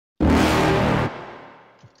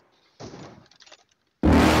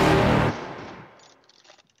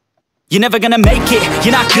You're never gonna make it,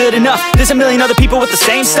 you're not good enough. There's a million other people with the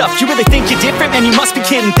same stuff. You really think you're different? Man, you must be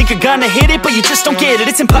kidding. Think you're gonna hit it, but you just don't get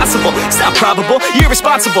it. It's impossible, it's not probable, you're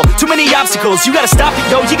irresponsible. Too many obstacles, you gotta stop it,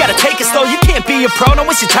 yo. You gotta take it slow, you can't be a pro. Don't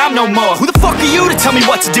waste your time no more. Who the fuck are you to tell me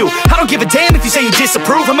what to do? I don't give a damn if you say you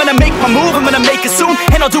disapprove. I'm gonna make my move, I'm gonna make it soon.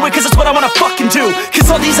 And I'll do it cause it's what I wanna fucking do.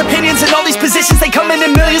 Cause all these opinions and all these positions, they come in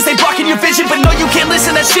millions, they blocking your vision. But no, you can't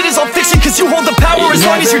listen, that shit is all fiction. Cause you hold the power as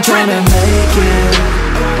long as you're dreaming.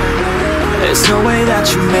 There's no way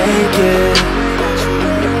that you make it.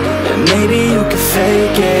 And maybe you can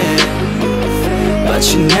fake it, but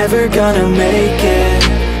you're never gonna make it.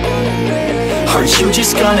 Aren't you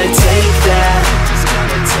just gonna take that?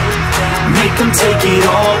 Make them take it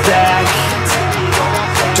all back.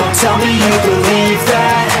 Don't tell me you believe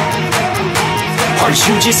that. Aren't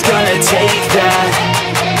you just gonna take that?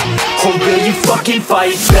 Or will you fucking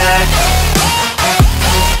fight back?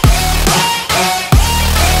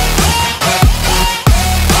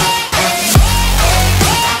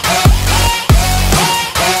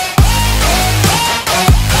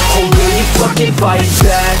 Fight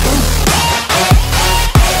back.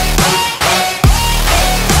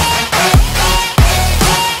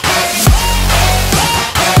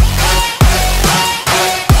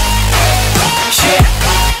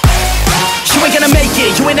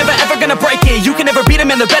 You ain't never ever gonna break it. You can never beat them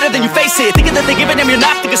and they're better than you face it. Thinking that they give a damn, you're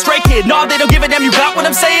not, think a straight kid. No, they don't give a damn, you got what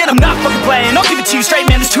I'm saying? I'm not fucking playing, I'll give it to you straight,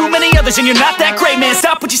 man. There's too many others and you're not that great, man.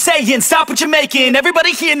 Stop what you're saying, stop what you're making.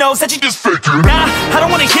 Everybody here knows that you just faking. Nah, I don't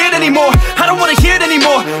wanna hear it anymore, I don't wanna hear it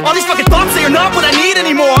anymore. All these fucking thoughts, they are not what I need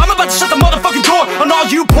anymore. I'm about to shut the motherfucking door on all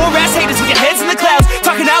you poor ass haters with your heads in the clouds,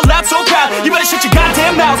 talking out loud so proud. You better shut your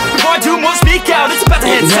goddamn mouth before I do more, speak out. It's about to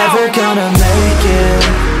head south. You're never gonna make it.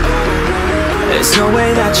 There's no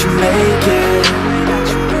way that you make it.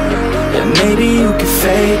 And maybe you can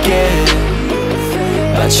fake it,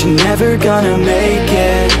 but you're never gonna make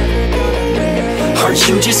it. Aren't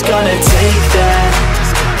you just gonna take that?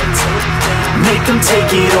 Make them take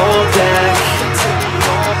it all back.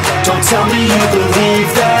 Don't tell me you believe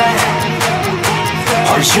that.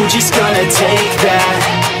 Aren't you just gonna take that?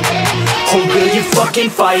 Or will you fucking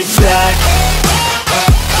fight back?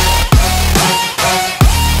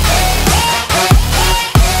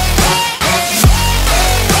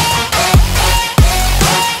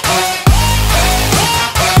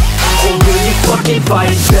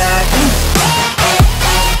 Fight back.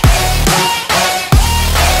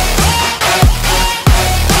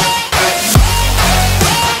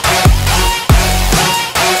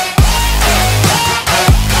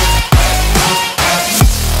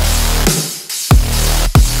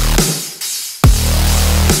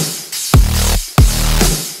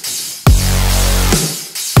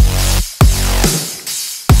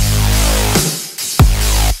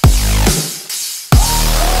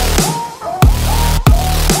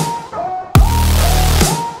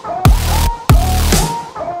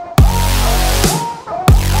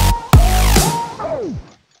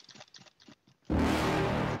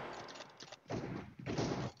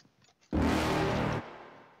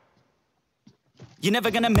 You're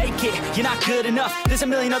never gonna make it, you're not good enough. There's a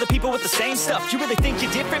million other people with the same stuff. You really think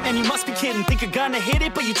you're different? Man, you must be kidding. Think you're gonna hit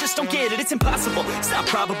it, but you just don't get it. It's impossible, it's not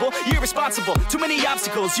probable, you're irresponsible. Too many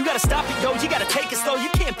obstacles, you gotta stop it, yo. You gotta take it slow, you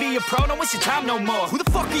can't be a pro. Don't waste your time no more. Who the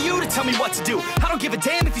fuck are you to tell me what to do? I don't give a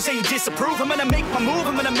damn if you say you disapprove. I'm gonna make my move,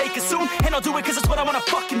 I'm gonna make it soon. And I'll do it cause it's what I wanna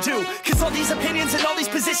fucking do. Cause all these opinions and all these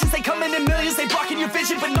positions, they come in millions, they blocking your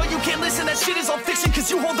vision. But no, you can't listen, that shit is all fiction.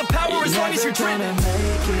 Cause you hold the power as long as you're dreaming.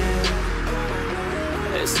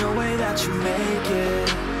 There's no way that you make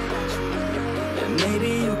it. And maybe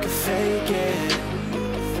you can fake it,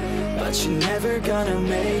 but you're never gonna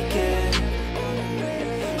make it.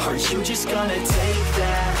 Aren't you just gonna take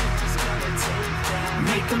that?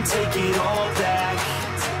 Make them take it all back.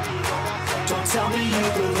 Don't tell me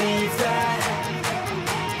you believe that.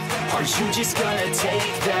 Aren't you just gonna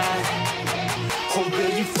take that? Or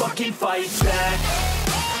will you fucking fight back?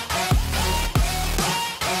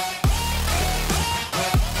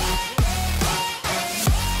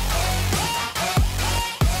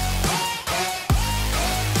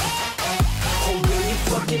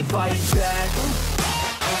 Fight back.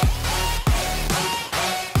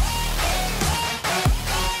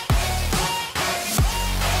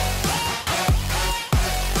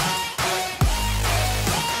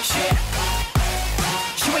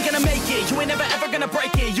 You ain't gonna make it, you ain't never ever gonna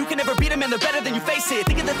break it. You can never beat them and they're better than you face it.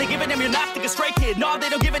 Thinking that they give a damn, you're not, think a straight kid. No, they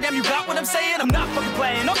don't give a damn, you got what I'm saying? I'm not fucking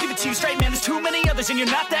playing, I'll give it to you straight, man. There's too many others and you're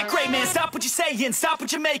not that great, man. Stop what you're saying, stop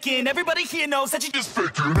what you're making. Everybody here knows that you just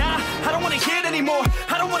faking. Nah, I don't wanna hear it anymore,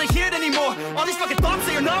 I don't wanna hear it anymore. All these fucking thoughts,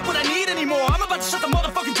 they are not what I need anymore. I'm about to shut the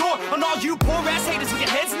motherfucking door on all all you poor ass haters with your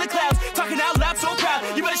heads in the clouds, talking out loud so proud,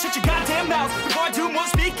 you better shut your goddamn mouth before I do more,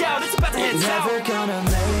 speak out. It's about to head south. You're never gonna